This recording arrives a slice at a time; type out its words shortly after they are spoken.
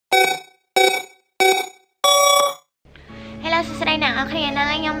Hello សួស្តីអ្នកនរគ្នាហ្នឹង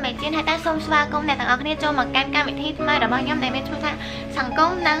ខ្ញុំមេជៀនហើយតែសូមស្វាគមន៍អ្នកទាំងអស់គ្នាចូលមកកាន់កម្មវិធីថ្មីរបស់ខ្ញុំដែលមានឈ្មោះថាសង្គ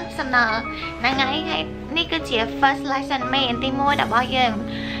មនិងសំណើហ្នឹងហើយនេះគឺជា first lesson មេរៀនទី1របស់យើង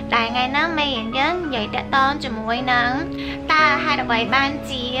ដែលថ្ងៃហ្នឹងមេរៀនយើងនិយាយតាក់ទងជាមួយនឹងតើហេតុអ្វីបាន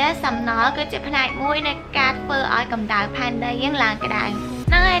ជាសំណើគឺជាផ្នែកមួយនៃការធ្វើឲ្យកម្ដៅផែនដីយើងឡើងក្ដៅ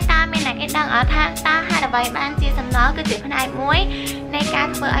ហ្នឹងហើយតើមានអ្នកគេដឹងអត់ថាតើហេតុអ្វីបានជាសំណើគឺជាផ្នែកមួយនៃការ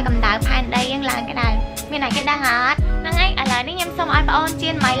ធ្វើឲ្យកម្ដៅផែនដីយើងឡើងក្ដៅមានអ្នកគេដឹងអត់ហ្នឹងហើយឥឡូវនេះខ្ញុំសូមឲ្យបងអូនជៀ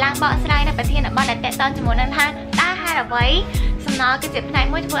នមកឡើងបកស្រាយនៅប្រធានបទដែលតាក់ទងជាមួយនឹងថាតើហេតុអ្វីសំណើគឺជាផ្នែក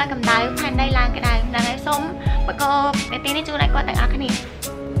មួយធ្វើឲ្យកម្ដៅផែនដីឡើងក្ដៅហ្នឹងហើយសូមបកគោនាទីនេះជូនឲ្យគាត់ទាំងអស់គ្នា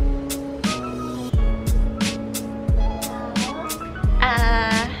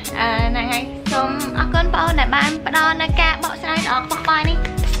ហ្នឹងហើយសូមអរគុណបងអូនដែលបានផ្ដល់នៅការបកស្រាយដ៏ខ្ពស់បាយនេះ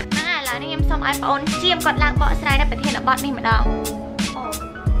ហ្នឹងហើយឥឡូវនេះខ្ញុំសូមឲ្យបងអូនជៀមគាត់ឡើងបកស្រាយនៅប្រធានបទនេះម្ដង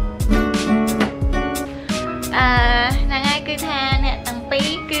ហ្នឹងហើយគឺថាអ្នកទាំងពីរ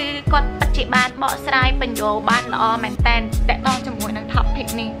គឺគាត់ពិតជាបានបកស្រាយបញ្យល់បានល្អមែនតើតកតងជាមួយនឹង topic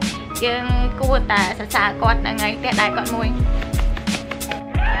នេះយើងគួរតែសរសើរគាត់ហ្នឹងហើយតែដែរគាត់មួយ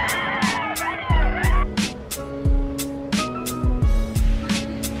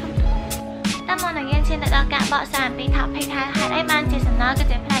ទៅដល់ការបកស្រាយអំពី topic ថាហេតុអីបានជាសំណើគឺ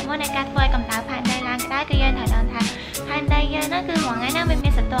ជាផ្នែកមួយនៃការធ្វើឲ្យកម្ដៅផែនដីឡើងក្ដៅគឺយើងត្រូវដឹងថាផែនដីយើងហ្នឹងគឺមួយថ្ងៃហ្នឹងវាមា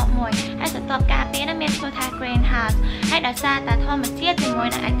នសន្ទាប់មួយហើយសន្ទាប់ការពារហ្នឹងមានឈ្មោះថា greenhouse ហើយដោយសារតែធម្មជាតិជាមួយ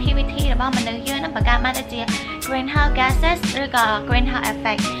នឹង activity របស់មនុស្សយើងហ្នឹងបង្កើតបានទៅជា greenhouse gases ឬក៏ greenhouse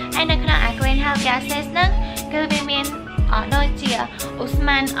effect ហើយនៅក្នុង greenhouse gases ហ្នឹងគឺវាមានដូចជាឧស្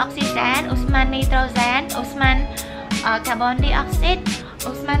ម័នអុកស៊ីសែនឧស្ម័ននីត្រូសែនឧស្ម័នកាបូនឌីអុកស៊ីត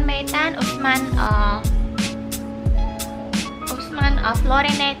ឧស្ម័នមេតានឧស្ម័ន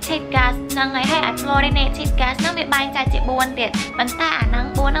fluorinated gas ហ្នឹងហើយ fluorinated gas ហ្នឹងវាបែងចែកជា4ទៀតប៉ុន្តែអាហ្នឹង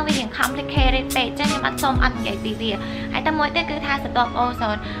4ហ្នឹងវារៀង complicated ពេកអញ្ចឹងខ្ញុំអត់និយាយពីវាហើយតែមួយទៀតគឺថាសន្ទាប់អូសូ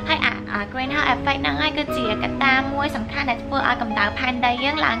នហើយgreenhouse effect ហ្នឹងហើយគឺជាកត្តាមួយសំខាន់ដែលធ្វើឲ្យកម្ដៅផែនដី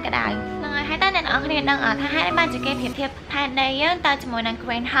យើងឡើងក្ដៅហ្នឹងហើយតែអ្នកនរគ្នាដឹងអត់ថាហេតុអីបានជាគេប្រៀបធៀបផែនដីយើងទៅជាមួយនឹង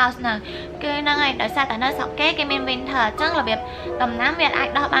greenhouse ហ្នឹងគឺហ្នឹងហើយដោយសារតែនៅស្រុកគេមាន winter អញ្ចឹងរបៀបដំណាំវាអាច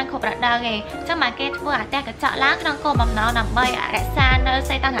ដោះបានគ្រប់រដូវទេអញ្ចឹងមកគេធ្វើអាផ្ទះកញ្ចក់ឡើងក្នុងគោលបំណងដើម្បីរក្សានៅ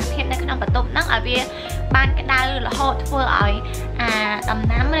សីតុណ្ហភាពនៅក្នុងបន្ទប់ហ្នឹងឲ្យវាបានក្ដៅរហូតធ្វើឲ្យដំ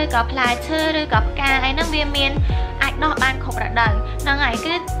ណាំឬក៏ផ្លែឈើឬក៏ផ្កាអីហ្នឹងវាមានអាចដោះបានគ្រប់រដូវហ្នឹងហើយ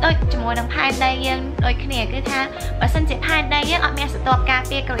គឺដូចជាមួយនឹងផែនដីយើងដូចគ្នាគឺថាបើសិនជាផែនដីយើងអត់មានសន្ទាប់ការ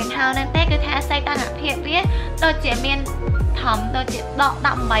ពារ greenhouse ហ្នឹងទេគឺថាសីតុណ្ហភាពវាដូចជាមានធំដូចជាដក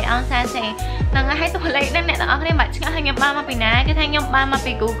18អង្សាសេហ្នឹងហើយតួលេខហ្នឹងអ្នកនរគ្នាមិនឆ្ងល់ថាខ្ញុំបានមកពីណាគឺថាខ្ញុំបានមក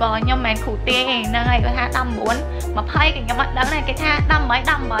ពី Google ខ្ញុំមិនមែនគ្រូទាយទេហ្នឹងហើយគាត់ថា19 20ក៏ខ្ញុំអត់ដឹងដែរគេថា18ឯង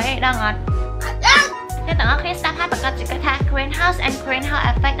ដឹងអត់តែតើអ្នកគ្នាស្ដាប់ហើយប្រកាសជាគាត់ថា greenhouse and greenhouse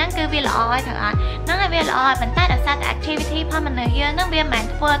effect ហ្នឹងគឺវាល្អហើយទាំងអត់ហ្នឹងហើយវាល្អហើយប៉ុន្តែដោយសារតែ activity ផងមនុស្សយើងហ្នឹងវាមិនមែន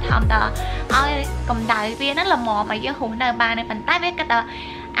ធ្វើធម្មតាឲ្យកម្ដៅវាហ្នឹងល្មមឲ្យយើងរស់នៅបានទេប៉ុន្តែវាគាត់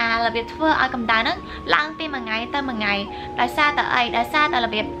ថារបៀបធ្វើឲ្យកម្ដៅហ្នឹងឡើងពីមួយថ្ងៃទៅមួយថ្ងៃដោយសារតែអីដោយសារតែរ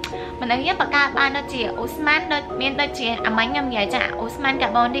បៀបមនុស្សយើងបង្កើតបានដូចជាអូស្ម័នដូចជាអាម៉ាញ់ខ្ញុំនិយាយចាអូស្ម័នកា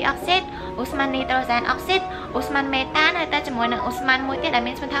បូនឌីអុកស៊ីតអូស្ម័ននីត្រូសែនអុកស៊ីតអូស្ម័នមេតានហើយតែជាមួយនឹងអូស្ម័នមួយទៀតដែល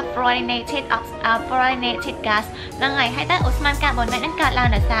មានឈ្មោះថា fluorinated gas ហ្នឹងហើយតែអូស្ម័នកាបូនិកហ្នឹងកើតឡើង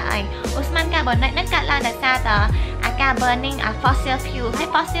ដោយសារអីអូស្ម័នកាបូនិកហ្នឹងកើតឡើងដោយសារតែការ burning fossil fuel ហើយ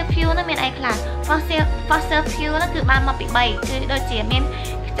fossil fuel ហ្នឹងមានអីខ្លះ fossil fuel ហ្នឹងគឺបានមកពី3គឺដូចជាមាន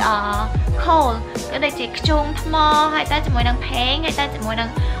coal គឺដូចជាធ្យូងថ្មហើយតែជាមួយនឹងផេងហើយតែជាមួយនឹង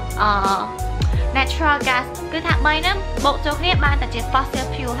natural gas គឺថា3ហ្នឹងបូកចូលគ្នាបានតែជា fossil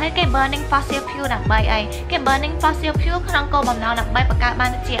fuel ហើយគេ burning fossil fuel ដើម្បីអីគេ burning fossil fuel ក្នុងគោលបំណងដើម្បីបង្កើតបា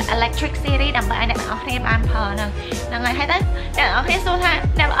នជា electricity ដើម្បីឲ្យអ្នកទាំងអស់គ្នាបានផលហ្នឹងហើយតែអ្នកទាំងអស់គ្នាសួរថាអ្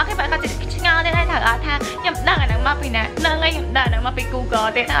នកទាំងអស់គ្នាបានគាត់ឆ្ងល់ទេថាអត់ថាខ្ញុំដឹងអាហ្នឹងមកពីណាហ្នឹងហើយខ្ញុំដឹងអាហ្នឹងមកពី Google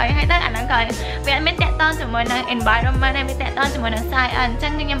ទេហើយតែអាហ្នឹងក៏វាមានតាក់ទងជាមួយនឹង environment ហើយមានតាក់ទងជាមួយនឹង science អញ្ចឹ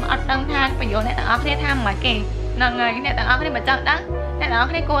ងខ្ញុំអត់ដឹងថាបញ្យល់អ្នកទាំងអស់គ្នាថាមិនគេហ្នឹងហើយអ្នកទាំងអស់គ្នាបើចង់ដឹងអ្នកនរ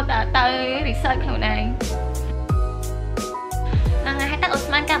គ្នាគួរទៅ research ខ្លួនឯងហ្នឹងហើយតែអូ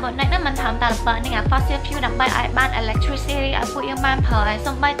ស្ម័នកាបូនិកហ្នឹងមិនធម្មតាបើនឹង fossil fuel ដើម្បីឲ្យបាន electricity ឲ្យពួកយើងបានប្រើហើយ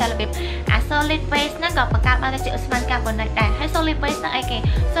សូម្បីតែរបៀបsolid waste ហ្នឹងក៏បង្កើតបានជាអូស្ម័នកាបូនិកដែរហើយ solid waste ហ្នឹងអីគេ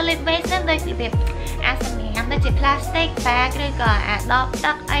solid waste ហ្នឹងដូចរបៀបសម្ងាំដូចជា plastic bag ឬក៏ដប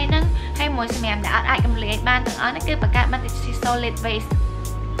ទឹកអីហ្នឹងហើយមួយសម្ងាំដែលអាចរំលាយបានទាំងអស់ហ្នឹងគឺបង្កើតបានជា solid waste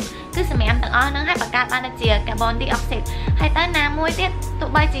គឺ គឺសម្រាប់ទាំងអស់ហ្នឹងឲ្យបង្កើតបានជា carbon dioxide ហើយតើណាមួយទៀតទោះ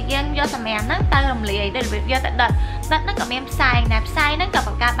បីជាយើងយកសម្រាប់ហ្នឹងទៅរំលាយដូចរបៀបយកទៅដុតហ្នឹងក៏មានផ្សែងដែរផ្សែងហ្នឹងក៏ប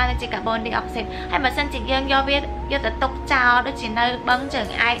ង្កើតបានជា carbon dioxide ហើយបើសិនជាយើងយកវាយកទៅទុកចោលដូចជានៅបឹងជើង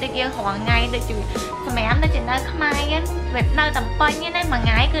ឯកដូចយើងរងថ្ងៃដូចជាសម្រាប់ដូចជានៅខ្មែរហ្នឹងវានៅតំពេញហ្នឹងមួយថ្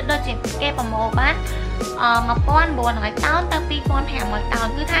ងៃគឺដូចជាគេប្រមូលបាន1900តោនទៅ2500តោន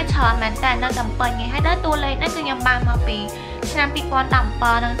គឺថាច្រើនមែនតើនៅតំពេញហ្នឹងហើយដល់តួលេខហ្នឹងគឺខ្ញុំបានមកពីឆ្នាំ2017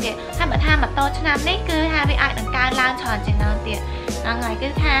ហ្នឹងទៀតហើយបើថាម៉ូតូឆ្នាំនេះគឺថាវាអាចនឹងកើនឡើងច្រើនជាងហ្នឹងទៀតហ្នឹងហើយគឺ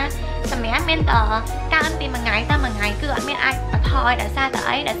ថាសម្រាប់មានតកើនពីមួយថ្ងៃទៅមួយថ្ងៃគឺអត់មានអាចបន្ថយដោយសារតែ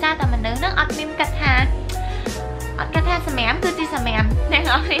អីដោយសារតែមនុស្សហ្នឹងអត់មានគិតថាសម្រាប់គឺជាសម្រាប់អ្នកន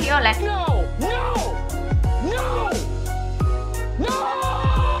រគ្នាយល់ទេ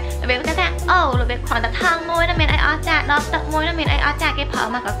របៀបថាអូរបៀបគ្រាន់តែថងមួយនោះមានអីអស់ចាដល់ទឹកមួយនោះមានអីអស់ចាគេប្រើ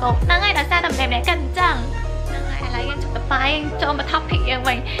មកកកោហ្នឹងហើយដោយសារតែម្នាក់គិតអញ្ចឹងហ្នឹងហើយឥឡូវយើងចាប់តបាយចូលមក topic យើង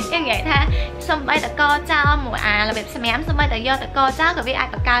វិញយើងនិយាយថាសំបីតកចោលមួយរបៀបសម្រាប់សំបីតយកតកចោលក៏វាអាច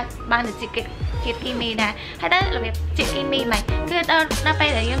បង្កើតបានជាជាតិគីមីដែរហើយដល់របៀបជាតិគីមីមិនគឺដល់ពេល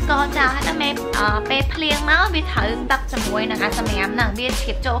ដែលយើងកចោលហើយដល់ពេលភ្លៀងមកវាត្រូវទឹកជាមួយនឹងអាសម្រាប់ហ្នឹងវាជ្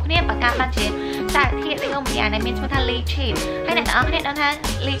រាបចូលគ្នាបង្កើតបានជាសារធាតុដែលយើងមានឈ្មោះថា leachate ហើយអ្នកទាំងអស់គ្នាដឹងថា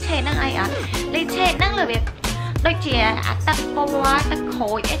leachate ហ្នឹងអីអត់ leachate ហ្នឹងរបៀបដូចជាអាទឹកពណ៌ទឹកក្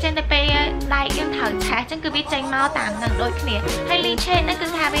រូចអីចឹងទៅពេលដែកយើងត្រូវឆេះអញ្ចឹងគឺវាចេញមកតាមនឹងដូចគ្នាហើយ leachate ហ្នឹងគឺ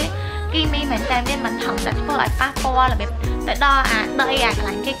ថាវាគីមីមែនតែវាមិនធំតែធ្វើឲ្យប៉ះពាល់របៀបទៅដល់អាដីអាកន្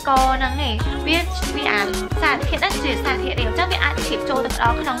លែងគេកហ្នឹងឯងវាអាសារធាតុហ្នឹងជាសារធាតុរៀងអញ្ចឹងវាអាចជ្រាបចូលទៅដ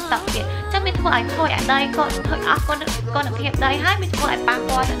ល់ក្នុងទឹកទៀតអញ្ចឹងវាធ្វើឲ្យខូចអាដីខូចអស់គុណភាពដីហើយវាធ្វើឲ្យប៉ះ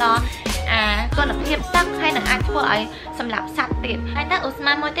ពាល់ទៅដល់គុណភាពទឹកហើយនឹងអាចធ្វើឲ្យសម្រាប់សត្វទៀតហើយតើអូស្ម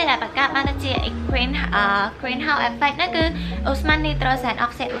န်មួយទៀតដែលបង្កើតបានទៅជា greenhouse effect ហ្នឹងគឺអូស្មန် nitrogen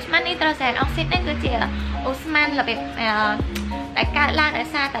oxide អូស្មန် nitrogen oxide ហ្នឹងគឺជាអូស្មန်របៀបដែលកើតឡើងដោយ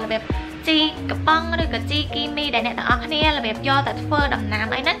សារតែរបៀបជីកប៉ុងឬក៏ជីគីមីដែលអ្នកទាំងអស់គ្នារបៀបយកទៅធ្វើដំណាំ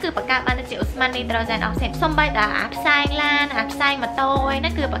អីហ្នឹងគឺបង្កើតបានជាអូស្មန် nitrogen oxide សូម្បីតែអាផ្សែងឡានអាផ្សែងម៉ូតូអីហ្នឹ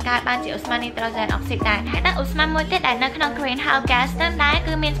ងគឺបង្កើតបានជាអូស្មန် nitrogen oxide ដែរហើយតើអូស្មန်មួយទៀតដែលនៅក្នុង greenhouse gas ហ្នឹងដែរ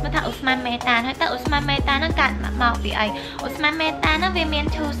គឺមានឈ្មោះថាអូស្មန် methane ហើយតើអូស្មန် methane ហ្នឹងកើតមកពីអីអូស្មန် methane ហ្នឹងវាមាន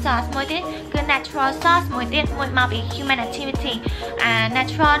two source មួយទៀតគឺ natural source មួយទៀតមួយមកពី human activity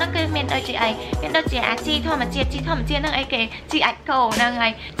natural ហ្នឹងគឺមានដូចជាអីមានដូចជាអាជីធម្មជាតិហ្នឹងអីគេជីអាចកោហ្នឹងហើ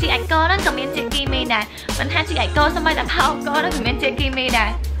យជីអាចកោហ្នឹងក៏មានជាតិគីមីដែរមិនថាជីអាចកោសូម្បីតែផោកោហ្នឹងក៏មានជាតិគីមីដែរ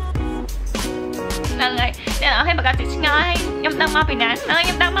ហ្នឹងហើយអ្នកនរឲ្យបង្កើតជាឆ្ងល់ឲ្យខ្ញុំដឹងមកពីណាខ្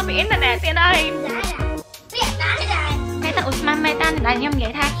ញុំដឹងមកពីអ៊ីនធឺណិតទៀតហើយតែអូស្មန် methane ដែលខ្ញុំនិយា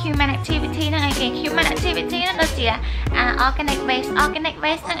យថា human activity ហ្នឹងអីគេ human activity ហ្នឹងដូចជាorganic waste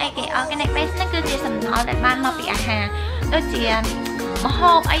ហ្នឹងអីគេ organic waste ហ្នឹងគឺជាសំណល់ដែលបានមកពីអាហារដូចជាម្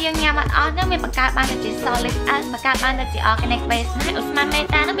ហូបអីយើងញ៉ាំអត់អស់ហ្នឹងវាបង្កើតបានជា solid បង្កើតបានជា organic waste ហើយអូស្មန် methane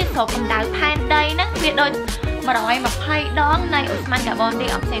ហ្នឹងវាស្រូបកម្ដៅផែនដីហ្នឹងវាដូច120ដងនៃអូស្មန် carbon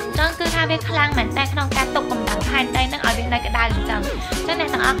dioxide អញ្ចឹងគឺថាវាខ្លាំងមែនតែក្នុងការទប់កម្ដៅផែនដីហ្នឹងឲ្យវានៅក្ដៅអញ្ចឹងអ្នក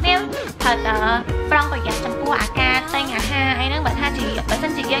ទាំងអស់គ្នាត្រូវតែប្រុងប្រយ័ត្នចំពោះអាការទិញអាហារអីហ្នឹងបើសិ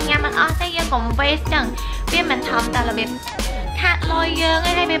នជាយើងញ៉ាំអត់អស់ទេយើងកុំ waste អញ្ចឹងវាមិនធំតែរបៀបខាត់លុយយើង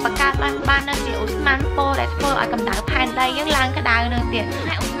ឯងហើយវាបង្កើតបាននៅជាអូស្មန်ពោដែលធ្វើឲ្យកម្ដៅផែនដីយើងឡើងក្ដៅនឹងទៀត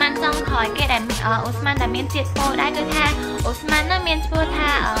ហើយអូស្មန်ចុងក្រោយគេដែលអូស្មန်ដែលមានជាតិពោដែរគឺថាអូស្មန်ហ្នឹងមានឈ្មោះថា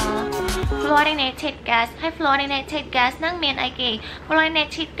fluorinated gas ហើយ fluorinated gas ហ្នឹងមានអីគេ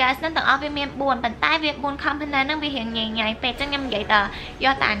fluorinated gas ហ្នឹងទាំងអស់វាមាន4ប៉ុន្តែវា4 component ហ្នឹងវារៀងញ៉ៃពេកអញ្ចឹងខ្ញុំនិយាយតយ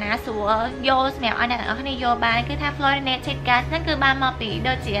កតាណាស្រួលយកសម្រាប់ឲ្យអ្នកទាំងអស់គ្នាយកបានគឺថា fluorinated gas ហ្នឹងគឺបានមកពី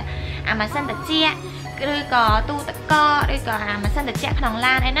ដូចជាអាម៉ាស៊ីនត្រជាក់ឬក៏ទូទឹកកកឬក៏អាម៉ាស៊ីនត្រជាក់ក្នុង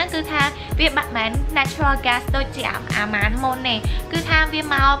ឡានអីហ្នឹងគឺថាវាបាត់មែន natural gas ដូចជាអាម៉ានមុនទេគឺថាវា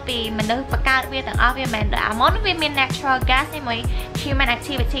មកពីមនុស្សបង្កើតវាទាំងអស់វាមិនដូចអាមុនវាមាន natural gas នេះមួយ human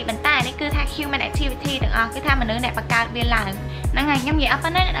activity ប៉ុន្តែនេះគឺថា human activity ទាំងអស់គឺថាមនុស្សអ្នកបង្កើតវាឡើងហ្នឹងហើយខ្ញុំនិយាយអត់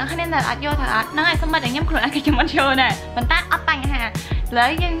ប៉ុណ្ណេះអ្នកនរគ្នានៅអត់យល់ត្រូវអត់ហ្នឹងហើយសូម្បីតែខ្ញុំខ្លួនឯងខ្ញុំអត់យល់ដែរប៉ុន្តែអត់បញ្ហាឥឡូវ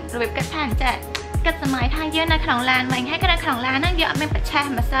យើងរបៀបគិតថាអញ្ចឹងគិតសម័យថាយើងនៅក្នុងឡានវិញហើយនៅក្នុងឡានហ្នឹងយើងអត់មានបច្ឆេះ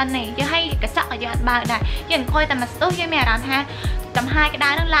ម៉ាស៊ីនទេយើងហើយកញ្ចក់ក៏យើងអត់បើកដែរយើងអង្គុយតែមកស្ទុះយើងមានអារម្មណ៍ថាចំហាយក្តៅ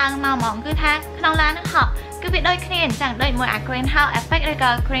ហ្នឹងឡើងមកហ្មងគឺថាក្នុងឡានហ្នឹងហក់គឺវាដូចគ្នាអញ្ចឹងដូចមួយអា greenhouse effect ឬក៏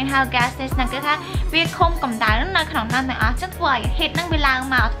greenhouse gases ហ្នឹងគឺថាវាឃុំកម្ដៅនៅក្នុងហ្នឹងទាំងអស់ចឹងធ្វើឲ្យ heat ហ្នឹងវាឡើង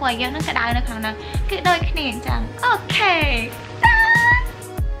មកធ្វើឲ្យយើងហ្នឹងក្តៅនៅក្នុងហ្នឹងគឺដូចគ្នាអញ្ចឹងអូខេ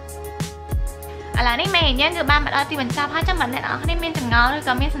ឥឡូវនេះមេយើងគឺបានមកដល់ទីបញ្ចប់ហើយចាំបើអ្នកនរគ្នាមានចម្ងល់ឬ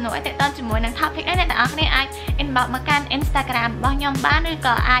ក៏មានសំណួរអីទាក់ទងជាមួយនឹង topic នេះអ្នកនរគ្នាអាច inbox មកកាន់ Instagram របស់ខ្ញុំបានឬ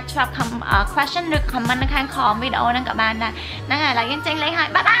ក៏អាច drop question ឬ comment នៅខាងក្រោមវីដេអូហ្នឹងក៏បានដែរហ្នឹងហើយឥឡូវយើងចេញលេងហើយ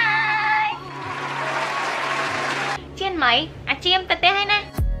បាយបាយជៀនម៉ៃអាជៀមទៅទេហើយណា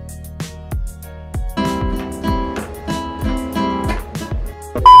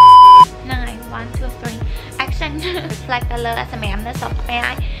reflect color សម្រាប់នៅសពផ្នែ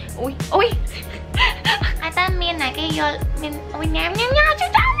កអូយហើយតែមានណាគេយកមានអូយញ៉ាំជួ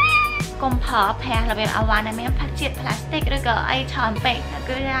យតាកុំប្រើប្រាស់របៀបអាវ៉ាន់ដែលមានផាត់ជាតិផ្លាស្ទិកឬក៏អីច្រើនពេក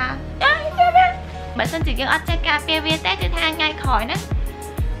គឺថាបើសិនជាយើងអត់ចេះការពារវាទេគឺថាថ្ងៃក្រោយណា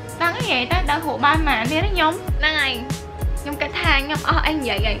តាំងនិយាយទៅដល់ហូបបានម៉ានេះខ្ញុំហ្នឹងហើយខ្ញុំគិតថាខ្ញុំអស់អីនិ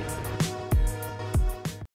យាយអី